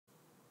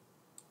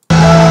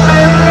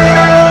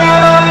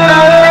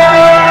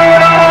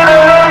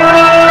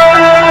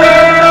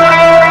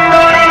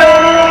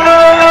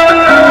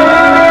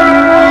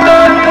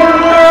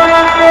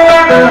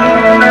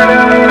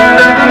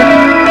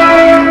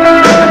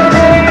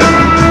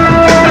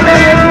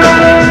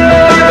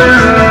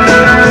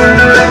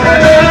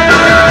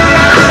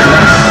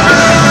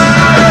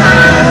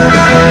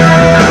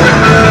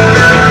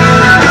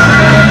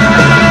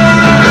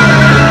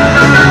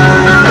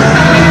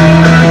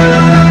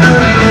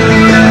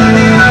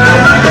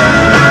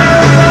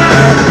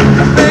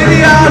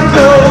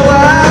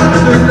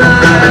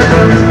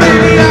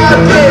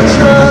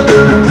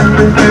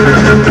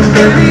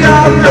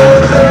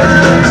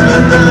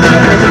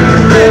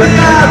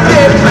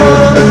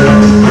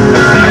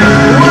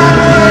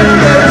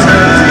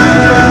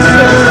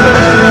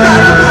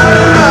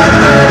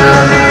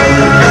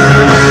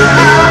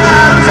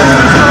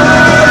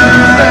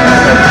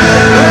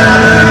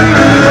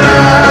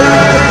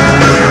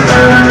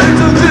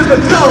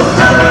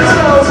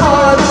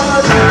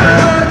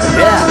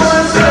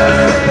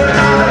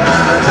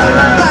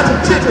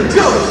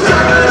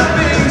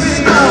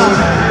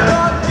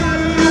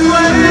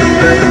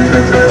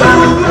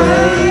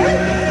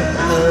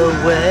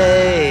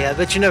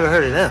Bet you never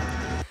heard of them.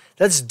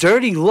 That's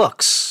Dirty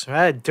Looks,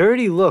 right?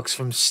 Dirty Looks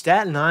from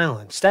Staten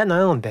Island. Staten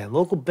Island band,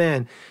 local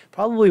band.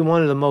 Probably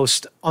one of the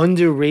most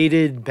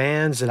underrated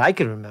bands that I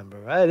can remember,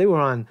 right? They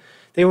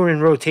were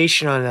in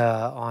rotation on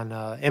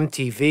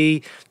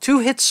MTV. Two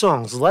hit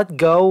songs, Let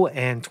Go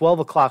and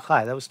 12 O'Clock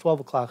High. That was 12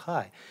 O'Clock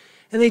High.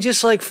 And they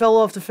just like fell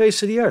off the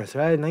face of the earth,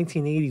 right?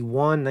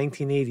 1981,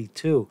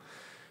 1982.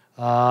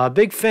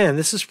 Big fan.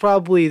 This is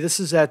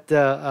at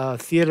the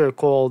theater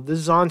called, this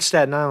is on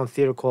Staten Island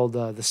theater called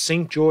the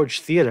St. George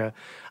Theater.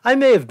 I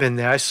may have been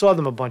there. I saw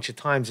them a bunch of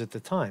times at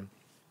the time.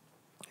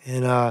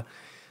 And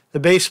the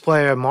bass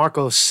player,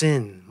 Marco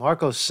Sin,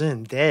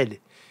 dead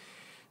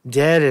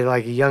at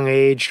like a young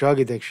age,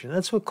 drug addiction.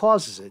 That's what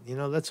causes it.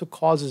 That's what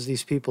causes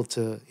these people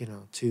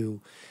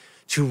to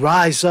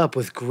rise up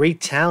with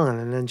great talent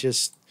and then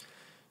just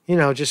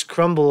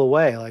crumble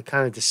away, like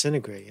kind of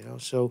disintegrate,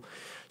 So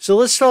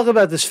let's talk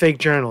about this fake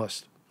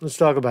journalist. Let's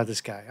talk about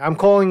this guy. I'm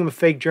calling him a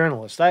fake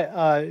journalist.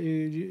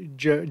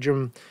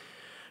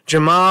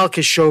 Jamal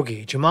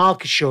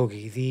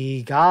Khashoggi,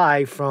 the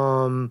guy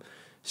from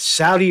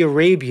Saudi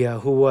Arabia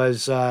who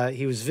was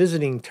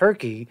visiting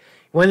Turkey,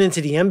 went into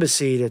the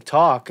embassy to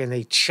talk, and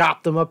they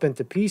chopped him up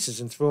into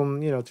pieces and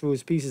threw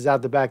his pieces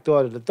out the back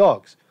door to the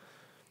dogs.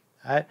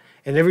 Right?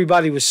 And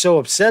everybody was so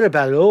upset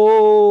about it.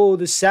 Oh,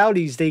 the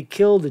Saudis, they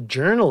killed a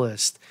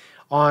journalist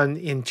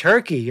in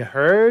Turkey. You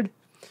heard?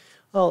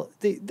 Well,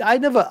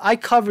 I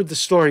covered the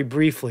story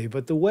briefly,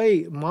 but the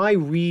way my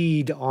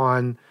read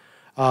on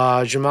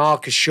Jamal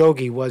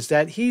Khashoggi was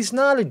that he's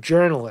not a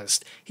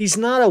journalist. He's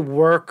not a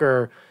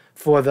worker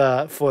for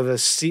the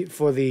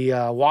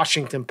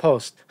Washington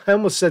Post. I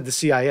almost said the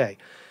CIA,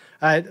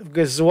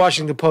 because the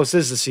Washington Post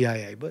is the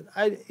CIA. But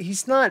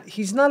he's not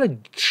a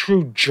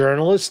true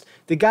journalist.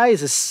 The guy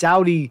is a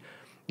Saudi,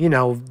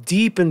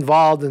 deep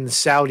involved in the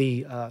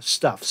Saudi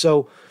stuff.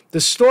 So the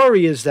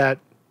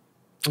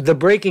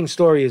breaking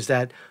story is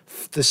that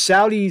the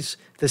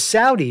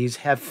Saudis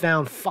have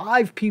found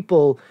 5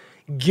 people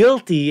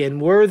guilty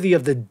and worthy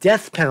of the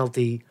death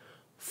penalty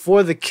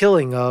for the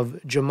killing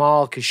of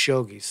Jamal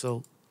Khashoggi.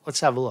 So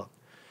let's have a look.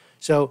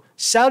 So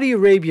Saudi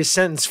Arabia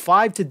sentenced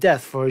 5 to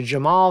death for a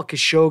Jamal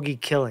Khashoggi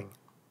killing.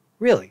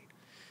 Really?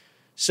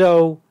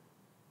 So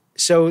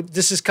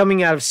this is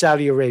coming out of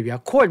Saudi Arabia. A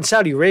court in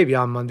Saudi Arabia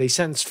on Monday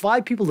sentenced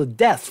 5 people to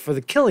death for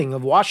the killing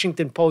of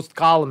Washington Post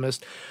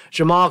columnist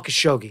Jamal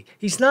Khashoggi.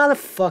 He's not a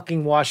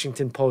fucking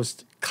Washington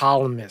Post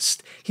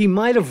columnist. He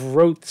might have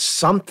wrote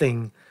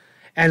something,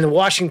 and the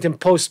Washington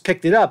Post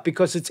picked it up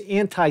because it's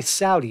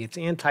anti-Saudi, it's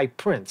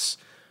anti-Prince.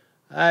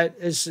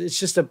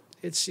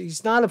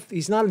 He's not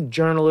a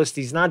journalist.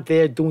 He's not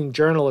there doing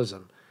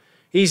journalism.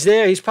 He's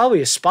there. He's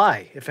probably a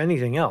spy, if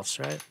anything else,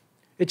 right?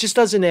 It just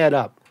doesn't add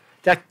up.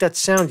 That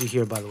sound you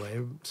hear, by the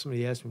way,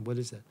 somebody asked me, what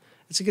is that?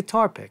 It's a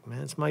guitar pick,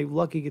 man. It's my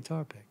lucky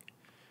guitar pick.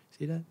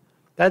 See that?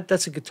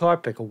 That's a guitar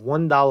pick, a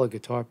 $1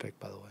 guitar pick,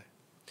 by the way.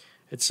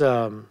 It's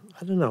I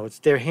don't know.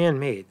 They're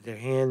handmade.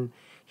 They're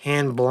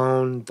hand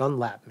blown.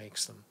 Dunlap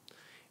makes them,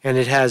 and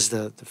it has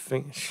the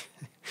thing.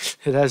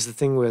 It has the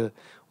thing where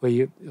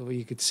you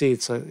could see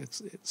it's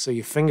so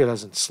your finger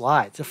doesn't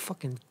slide. It's a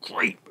fucking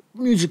great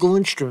musical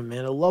instrument,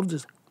 man. I love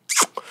this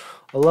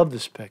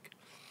pick.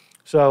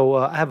 So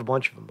I have a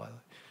bunch of them, by the way.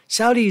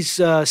 Saudi's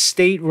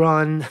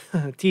state-run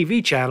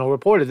TV channel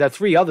reported that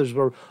 3 others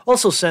were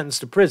also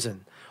sentenced to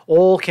prison.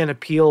 All can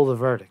appeal the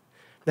verdict.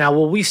 Now,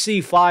 will we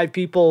see 5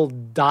 people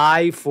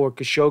die for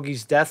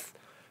Khashoggi's death?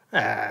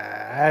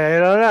 I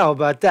don't know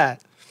about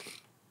that.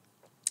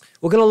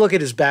 We're going to look at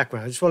his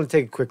background. I just want to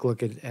take a quick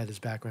look at his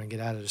background and get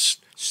out of this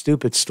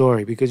stupid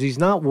story because he's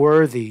not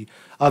worthy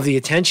of the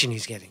attention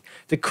he's getting.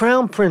 The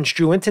Crown Prince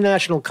drew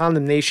international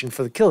condemnation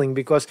for the killing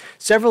because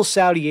several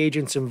Saudi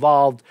agents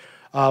involved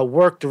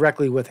worked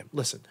directly with him.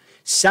 Listen,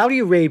 Saudi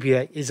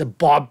Arabia is a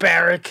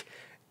barbaric,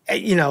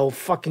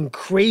 fucking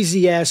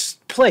crazy-ass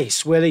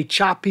place where they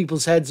chop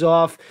people's heads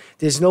off.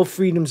 There's no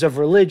freedoms of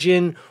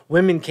religion.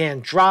 Women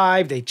can't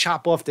drive. They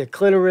chop off their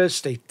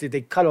clitoris. They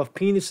cut off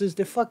penises.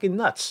 They're fucking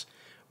nuts.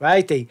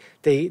 Right? They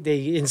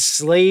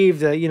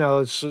enslaved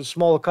a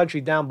smaller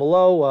country down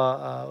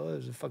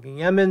below, fucking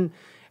Yemen,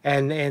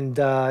 and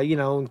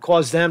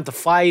caused them to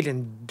fight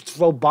and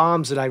throw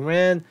bombs at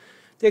Iran.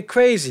 They're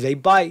crazy. They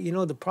buy.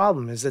 The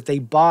problem is that they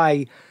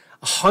buy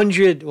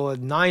 100 or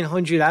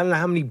 900. I don't know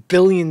how many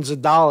billions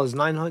of dollars,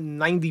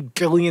 $990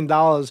 billion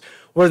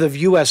worth of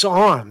U.S.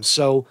 arms.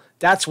 So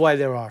that's why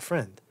they're our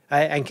friend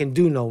and can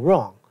do no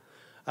wrong.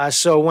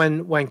 So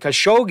when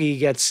Khashoggi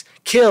gets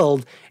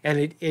killed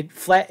and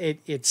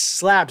it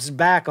slaps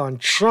back on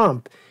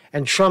Trump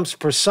and Trump's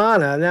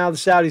persona, now the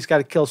Saudis got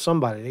to kill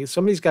somebody.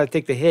 Somebody's got to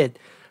take the hit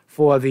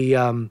for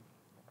the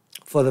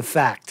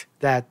fact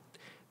that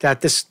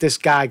this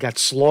guy got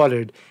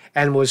slaughtered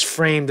and was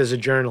framed as a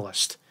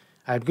journalist.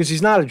 Because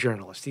he's not a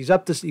journalist.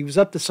 He was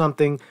up to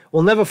something.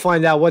 We'll never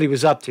find out what he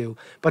was up to.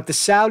 But the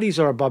Saudis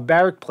are a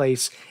barbaric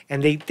place,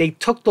 and they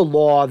took the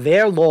law,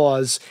 their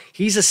laws.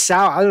 He's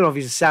I don't know if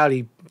he's a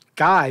Saudi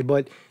guy,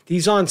 but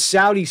he's on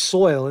Saudi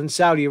soil in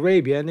Saudi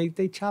Arabia, and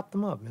they chopped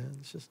him up, man.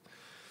 It's just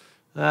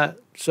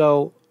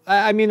so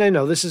I mean, I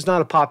know this is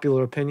not a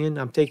popular opinion.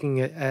 I'm taking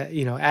it,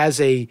 you know,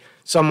 as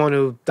someone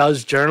who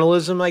does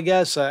journalism, I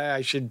guess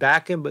I should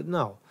back him. But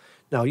no,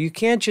 you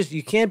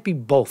can't be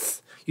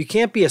both. You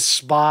can't be a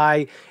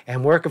spy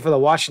and working for the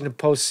Washington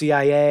Post,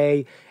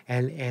 CIA,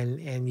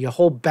 and your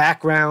whole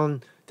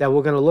background that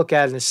we're going to look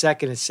at in a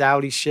second is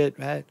Saudi shit,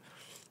 right?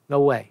 No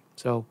way.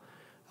 So,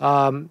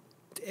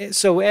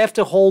 so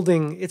after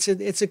holding, it's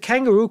a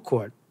kangaroo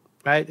court,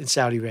 right, in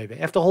Saudi Arabia.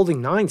 After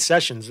holding 9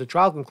 sessions, the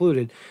trial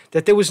concluded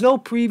that there was no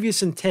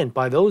previous intent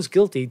by those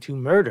guilty to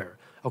murder,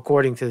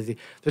 according to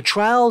the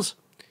trials.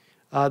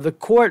 The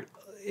court,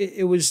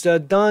 it was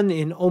done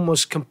in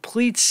almost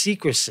complete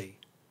secrecy,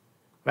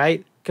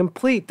 right?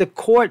 The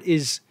court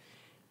is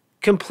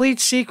complete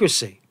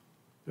secrecy,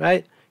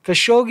 right?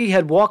 Khashoggi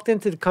had walked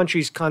into the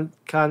country's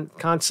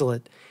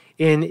consulate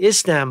in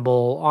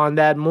Istanbul on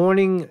that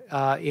morning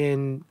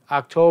in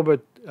October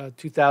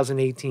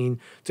 2018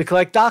 to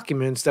collect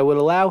documents that would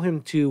allow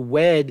him to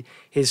wed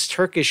his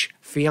Turkish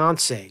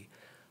fiancée,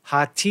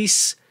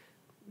 Hatis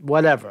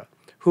whatever,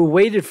 who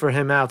waited for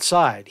him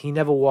outside. He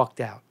never walked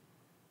out.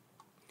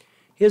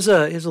 Here's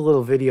a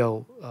little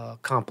video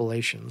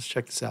compilation. Let's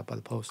check this out by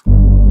the Post.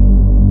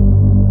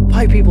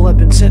 5 people have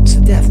been sentenced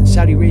to death in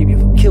Saudi Arabia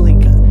for killing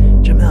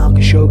Jamal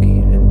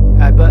Khashoggi,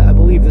 and I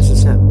believe this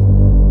is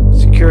him.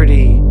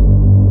 Security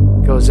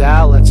goes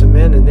out, lets him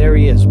in, and there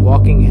he is,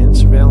 walking in.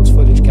 Surveillance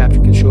footage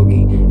captured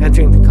Khashoggi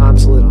entering the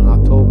consulate on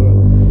October,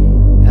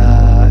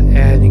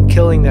 and in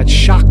killing that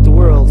shocked the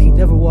world, he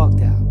never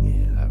walked out.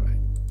 Yeah, all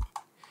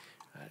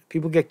right.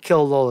 People get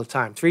killed all the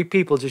time. 3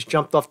 people just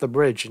jumped off the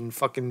bridge in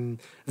fucking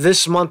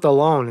this month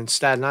alone in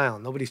Staten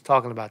Island. Nobody's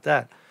talking about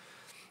that.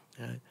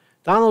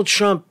 Donald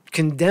Trump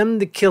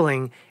condemned the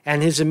killing,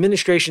 and his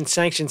administration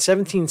sanctioned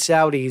 17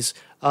 Saudis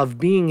of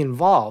being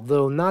involved,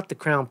 though not the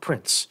Crown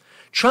Prince.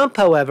 Trump,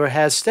 however,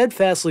 has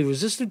steadfastly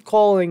resisted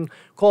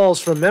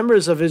calls from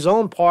members of his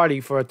own party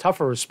for a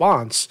tougher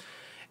response,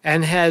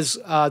 and has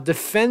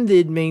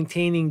defended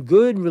maintaining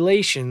good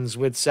relations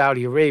with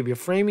Saudi Arabia,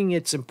 framing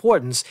its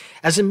importance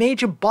as a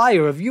major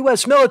buyer of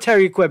U.S.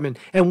 military equipment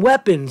and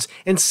weapons,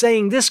 and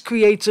saying this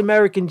creates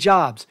American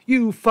jobs.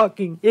 You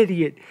fucking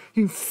idiot.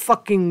 You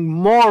fucking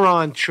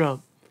moron,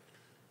 Trump.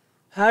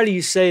 How do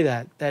you say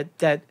that?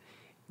 That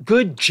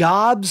good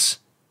jobs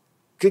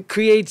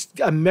creates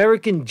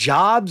American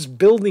jobs,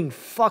 building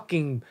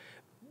fucking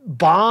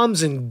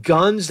bombs and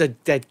guns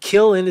that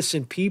kill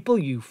innocent people?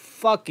 You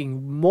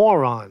fucking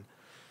moron.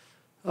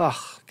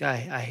 Ugh,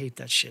 guy, I hate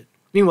that shit.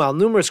 Meanwhile,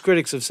 numerous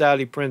critics of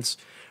Saudi Prince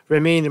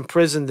remain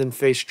imprisoned and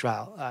face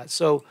trial.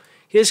 So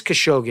here's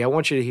Khashoggi. I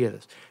want you to hear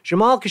this.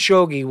 Jamal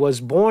Khashoggi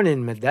was born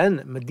in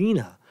Medina in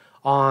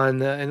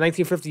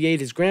 1958.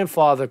 His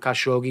grandfather,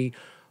 Khashoggi,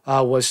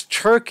 was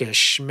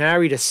Turkish,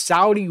 married a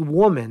Saudi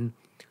woman.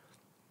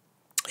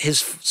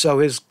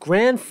 His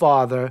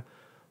grandfather,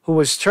 who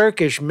was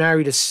Turkish,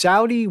 married a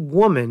Saudi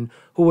woman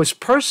who was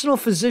personal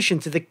physician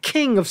to the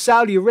king of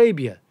Saudi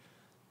Arabia.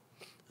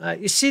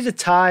 You see the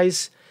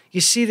ties.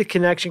 You see the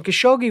connection.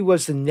 Khashoggi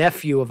was the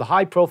nephew of the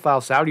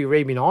high-profile Saudi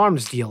Arabian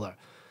arms dealer,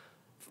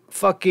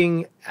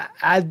 fucking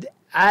Adnan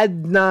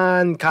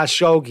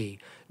Khashoggi,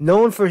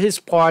 known for his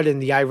part in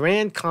the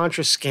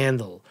Iran-Contra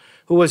scandal,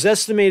 who was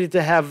estimated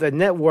to have a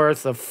net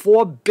worth of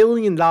 $4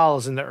 billion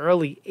in the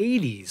early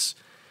 80s.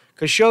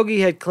 Khashoggi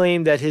had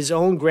claimed that his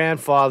own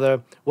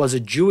grandfather was a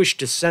Jewish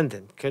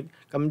descendant.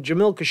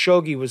 Jamal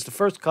Khashoggi was the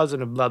first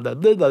cousin of blah blah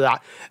blah blah blah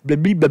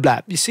blah blah blah.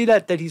 You see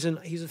that he's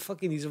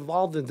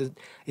involved in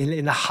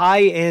the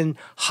high-end,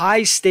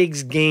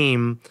 high-stakes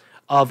game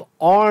of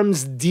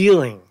arms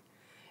dealing,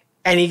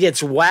 and he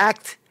gets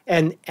whacked,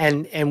 and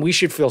we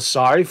should feel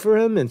sorry for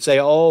him and say,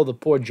 oh, the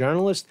poor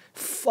journalist.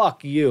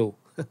 Fuck you.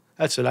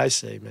 That's what I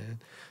say, man.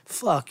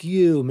 Fuck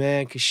you,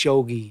 man,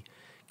 Khashoggi.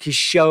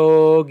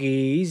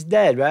 Khashoggi, he's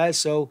dead, right?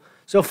 So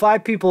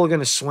 5 people are going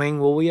to swing.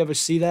 Will we ever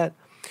see that?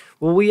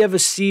 Will we ever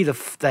see the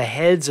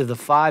heads of the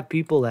 5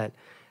 people that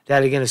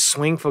are going to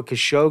swing for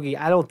Khashoggi?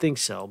 I don't think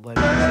so, but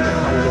we're going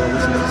to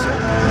listen to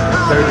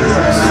 30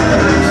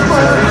 years.